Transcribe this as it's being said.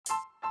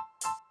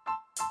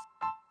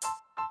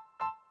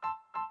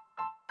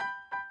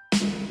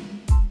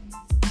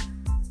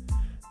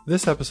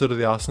This episode of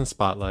the Austin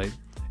Spotlight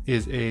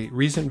is a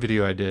recent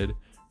video I did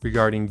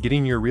regarding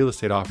getting your real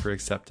estate offer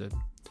accepted.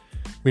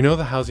 We know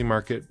the housing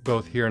market,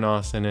 both here in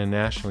Austin and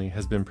nationally,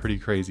 has been pretty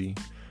crazy,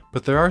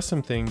 but there are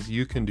some things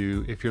you can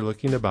do if you're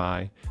looking to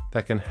buy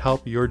that can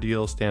help your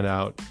deal stand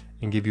out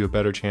and give you a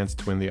better chance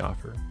to win the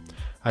offer.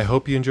 I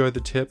hope you enjoyed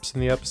the tips in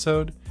the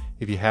episode.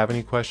 If you have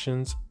any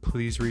questions,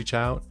 please reach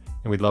out,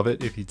 and we'd love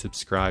it if you'd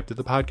subscribe to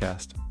the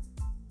podcast.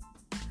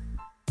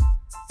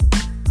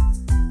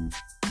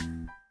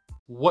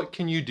 What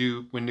can you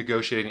do when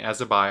negotiating as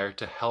a buyer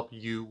to help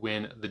you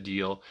win the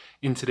deal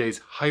in today's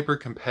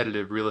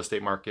hyper-competitive real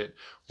estate market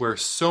where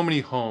so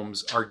many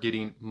homes are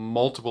getting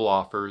multiple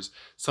offers,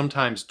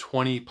 sometimes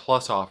 20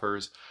 plus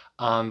offers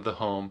on the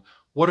home?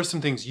 What are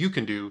some things you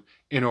can do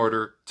in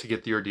order to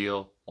get your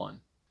deal won?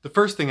 The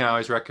first thing I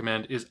always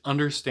recommend is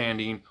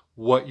understanding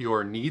what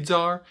your needs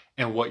are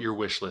and what your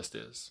wish list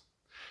is.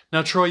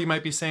 Now, Troy, you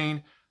might be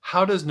saying,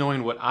 how does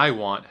knowing what I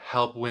want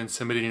help when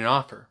submitting an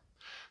offer?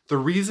 The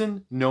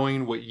reason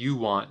knowing what you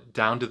want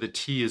down to the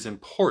T is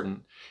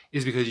important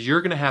is because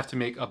you're going to have to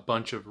make a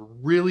bunch of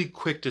really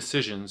quick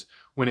decisions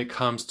when it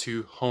comes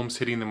to homes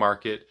hitting the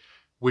market,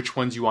 which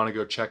ones you want to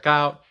go check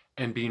out,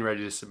 and being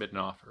ready to submit an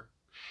offer.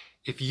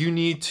 If you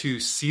need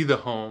to see the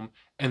home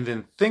and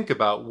then think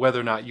about whether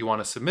or not you want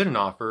to submit an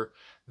offer,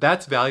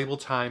 that's valuable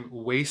time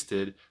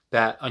wasted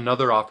that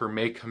another offer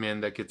may come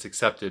in that gets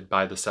accepted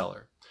by the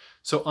seller.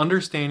 So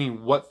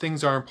understanding what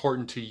things are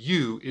important to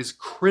you is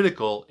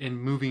critical in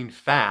moving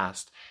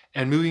fast,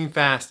 and moving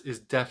fast is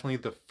definitely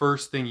the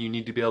first thing you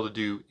need to be able to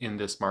do in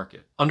this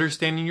market.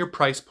 Understanding your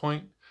price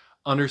point,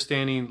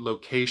 understanding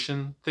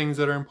location, things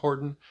that are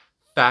important,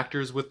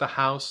 factors with the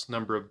house,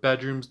 number of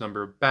bedrooms,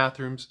 number of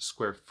bathrooms,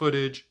 square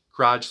footage,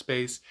 garage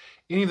space,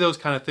 any of those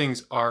kind of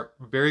things are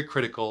very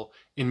critical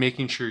in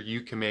making sure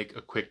you can make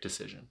a quick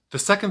decision. The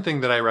second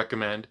thing that I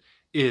recommend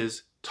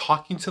is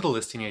talking to the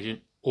listing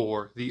agent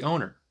or the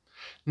owner.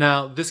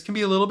 Now, this can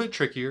be a little bit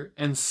trickier,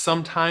 and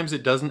sometimes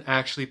it doesn't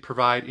actually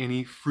provide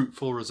any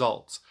fruitful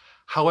results.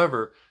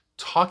 However,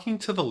 talking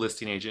to the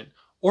listing agent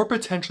or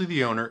potentially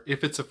the owner,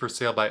 if it's a for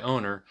sale by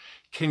owner,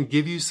 can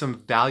give you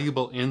some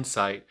valuable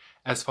insight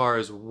as far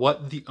as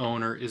what the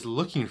owner is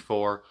looking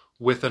for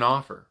with an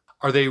offer.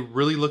 Are they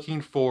really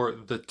looking for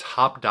the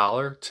top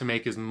dollar to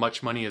make as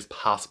much money as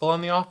possible on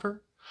the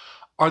offer?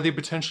 Are they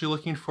potentially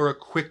looking for a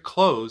quick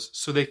close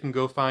so they can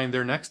go find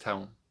their next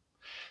home?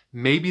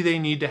 Maybe they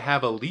need to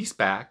have a lease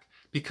back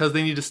because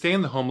they need to stay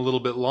in the home a little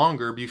bit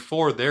longer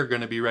before they're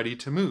going to be ready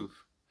to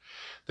move.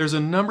 There's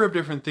a number of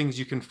different things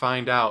you can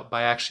find out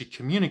by actually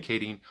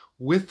communicating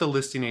with the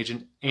listing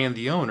agent and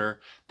the owner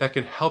that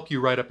can help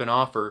you write up an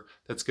offer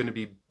that's going to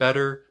be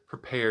better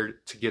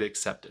prepared to get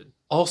accepted.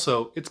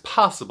 Also, it's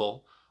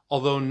possible,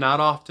 although not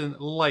often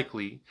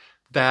likely,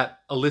 that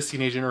a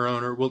listing agent or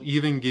owner will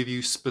even give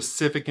you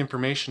specific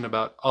information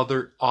about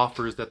other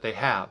offers that they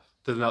have.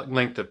 The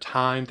length of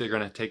time they're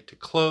going to take to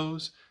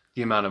close,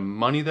 the amount of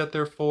money that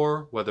they're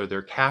for, whether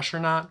they're cash or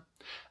not.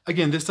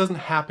 Again, this doesn't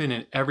happen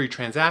in every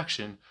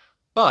transaction,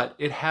 but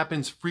it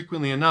happens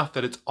frequently enough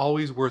that it's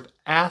always worth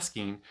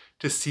asking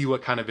to see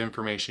what kind of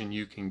information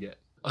you can get.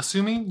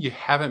 Assuming you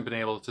haven't been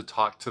able to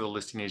talk to the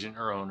listing agent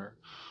or owner,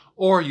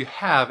 or you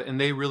have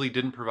and they really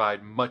didn't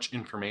provide much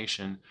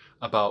information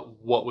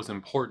about what was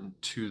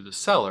important to the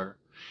seller,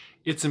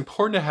 it's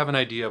important to have an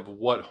idea of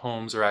what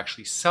homes are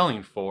actually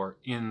selling for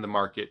in the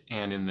market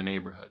and in the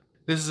neighborhood.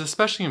 This is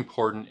especially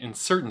important in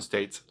certain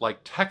states like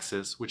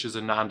Texas, which is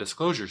a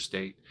non-disclosure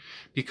state,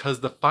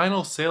 because the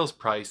final sales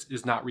price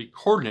is not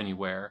recorded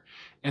anywhere.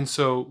 And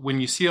so when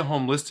you see a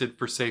home listed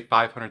for, say,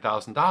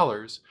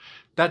 $500,000,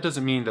 that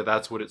doesn't mean that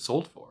that's what it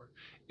sold for.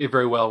 It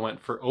very well went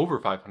for over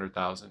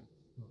 $500,000,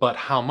 but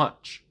how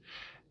much?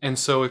 And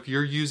so if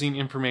you're using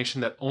information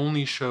that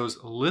only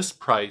shows list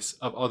price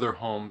of other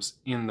homes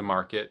in the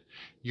market,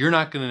 you're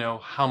not going to know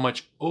how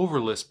much over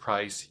list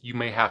price you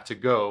may have to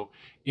go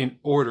in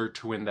order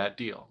to win that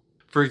deal.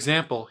 For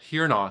example,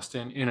 here in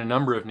Austin, in a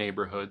number of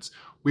neighborhoods,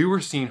 we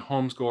were seeing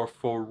homes go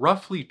for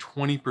roughly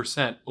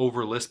 20%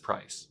 over list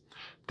price.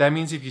 That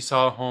means if you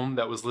saw a home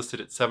that was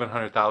listed at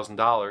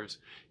 $700,000,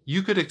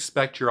 you could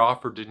expect your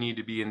offer to need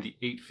to be in the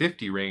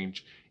 $850,000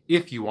 range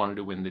if you wanted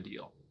to win the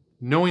deal.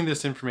 Knowing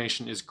this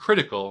information is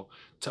critical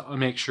to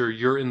make sure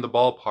you're in the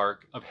ballpark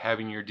of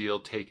having your deal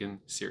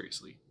taken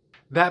seriously.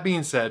 That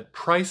being said,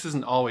 price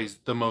isn't always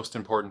the most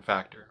important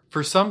factor.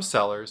 For some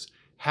sellers,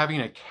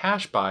 having a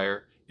cash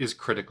buyer is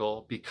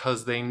critical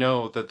because they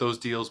know that those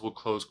deals will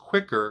close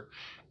quicker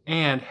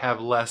and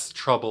have less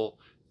trouble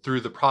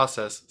through the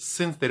process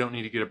since they don't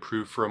need to get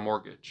approved for a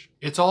mortgage.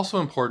 It's also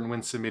important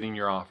when submitting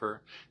your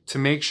offer to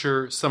make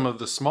sure some of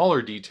the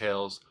smaller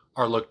details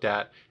are looked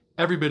at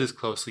every bit as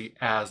closely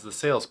as the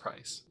sales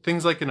price.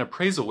 Things like an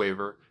appraisal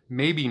waiver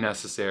may be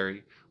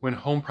necessary when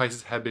home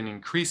prices have been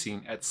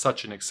increasing at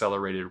such an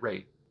accelerated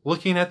rate.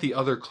 Looking at the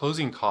other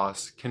closing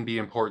costs can be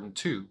important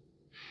too.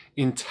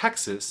 In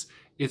Texas,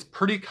 it's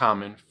pretty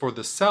common for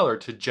the seller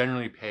to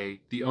generally pay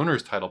the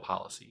owner's title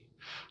policy.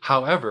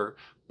 However,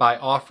 by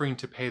offering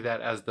to pay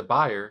that as the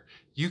buyer,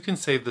 you can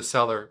save the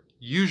seller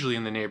usually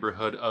in the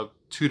neighborhood of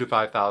 $2,000 to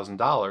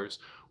 $5,000,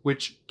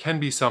 which can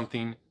be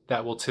something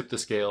that will tip the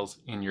scales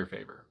in your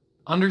favor.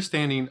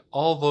 Understanding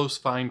all those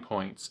fine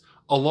points,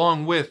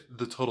 along with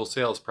the total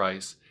sales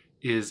price,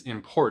 is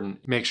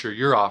important. Make sure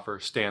your offer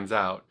stands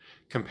out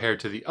compared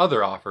to the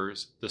other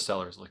offers the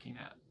seller is looking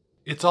at.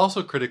 It's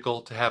also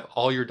critical to have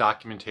all your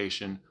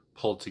documentation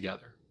pulled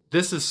together.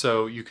 This is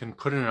so you can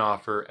put in an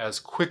offer as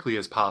quickly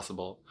as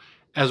possible,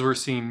 as we're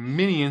seeing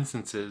many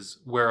instances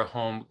where a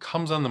home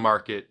comes on the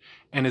market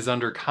and is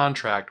under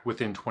contract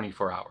within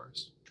 24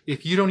 hours.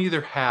 If you don't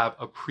either have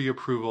a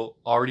pre-approval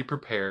already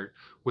prepared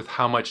with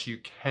how much you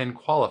can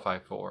qualify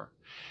for,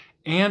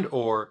 and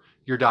or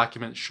your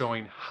documents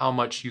showing how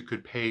much you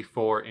could pay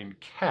for in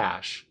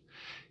cash,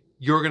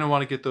 you're going to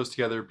want to get those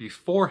together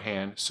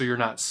beforehand so you're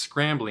not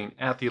scrambling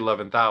at the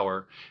 11th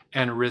hour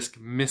and risk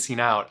missing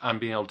out on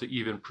being able to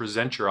even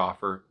present your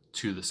offer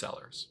to the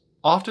sellers.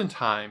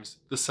 Oftentimes,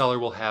 the seller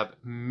will have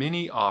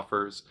many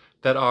offers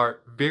that are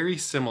very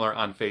similar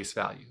on face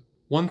value.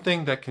 One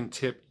thing that can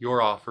tip your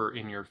offer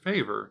in your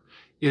favor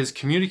is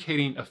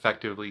communicating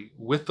effectively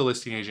with the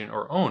listing agent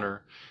or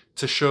owner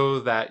to show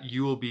that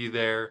you will be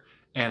there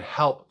and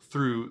help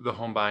through the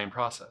home buying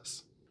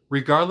process.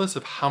 Regardless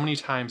of how many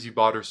times you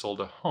bought or sold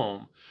a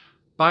home,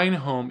 buying a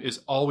home is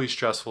always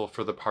stressful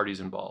for the parties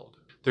involved.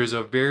 There's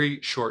a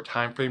very short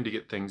time frame to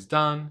get things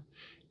done.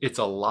 It's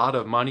a lot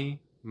of money,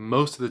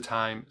 most of the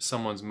time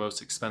someone's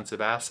most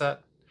expensive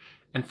asset.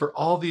 And for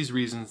all these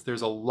reasons,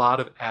 there's a lot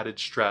of added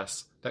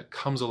stress that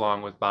comes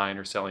along with buying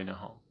or selling a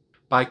home.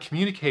 By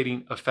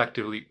communicating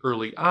effectively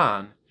early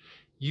on,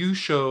 you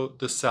show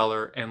the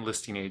seller and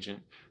listing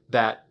agent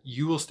that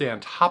you will stay on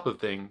top of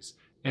things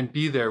and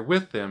be there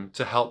with them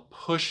to help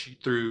push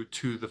through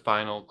to the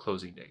final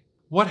closing date.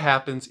 What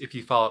happens if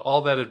you followed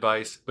all that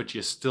advice but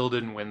you still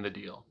didn't win the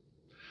deal?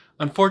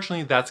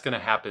 Unfortunately, that's going to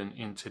happen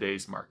in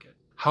today's market.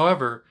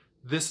 However,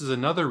 this is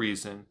another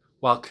reason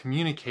while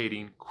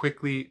communicating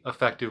quickly,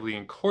 effectively,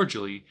 and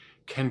cordially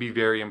can be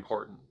very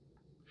important.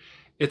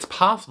 It's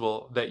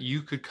possible that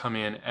you could come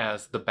in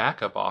as the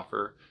backup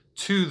offer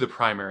to the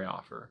primary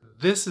offer.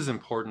 This is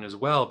important as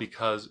well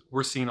because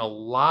we're seeing a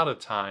lot of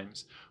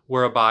times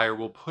where a buyer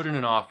will put in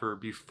an offer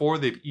before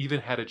they've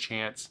even had a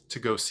chance to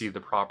go see the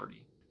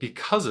property.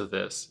 Because of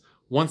this,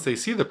 once they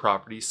see the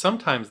property,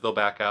 sometimes they'll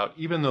back out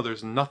even though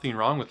there's nothing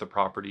wrong with the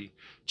property,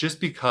 just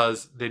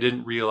because they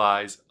didn't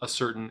realize a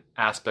certain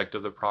aspect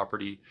of the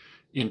property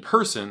in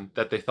person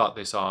that they thought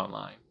they saw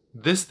online.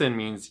 This then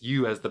means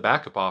you as the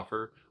backup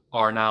offer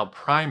are now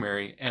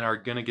primary and are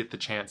going to get the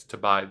chance to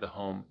buy the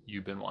home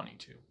you've been wanting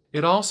to.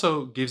 It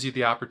also gives you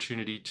the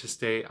opportunity to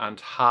stay on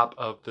top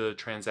of the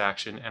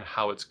transaction and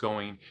how it's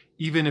going,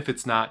 even if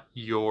it's not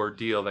your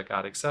deal that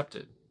got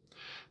accepted.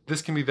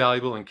 This can be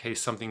valuable in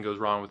case something goes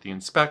wrong with the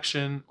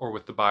inspection or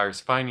with the buyer's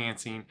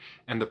financing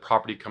and the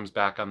property comes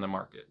back on the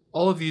market.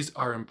 All of these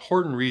are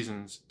important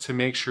reasons to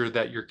make sure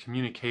that your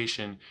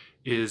communication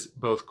is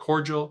both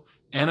cordial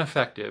and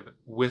effective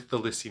with the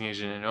listing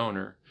agent and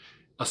owner,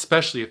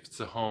 especially if it's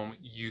a home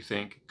you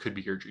think could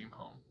be your dream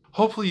home.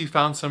 Hopefully you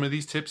found some of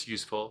these tips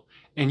useful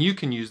and you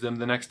can use them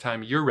the next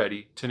time you're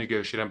ready to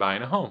negotiate on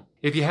buying a home.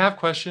 If you have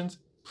questions,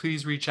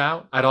 please reach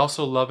out. I'd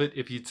also love it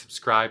if you'd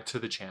subscribe to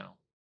the channel.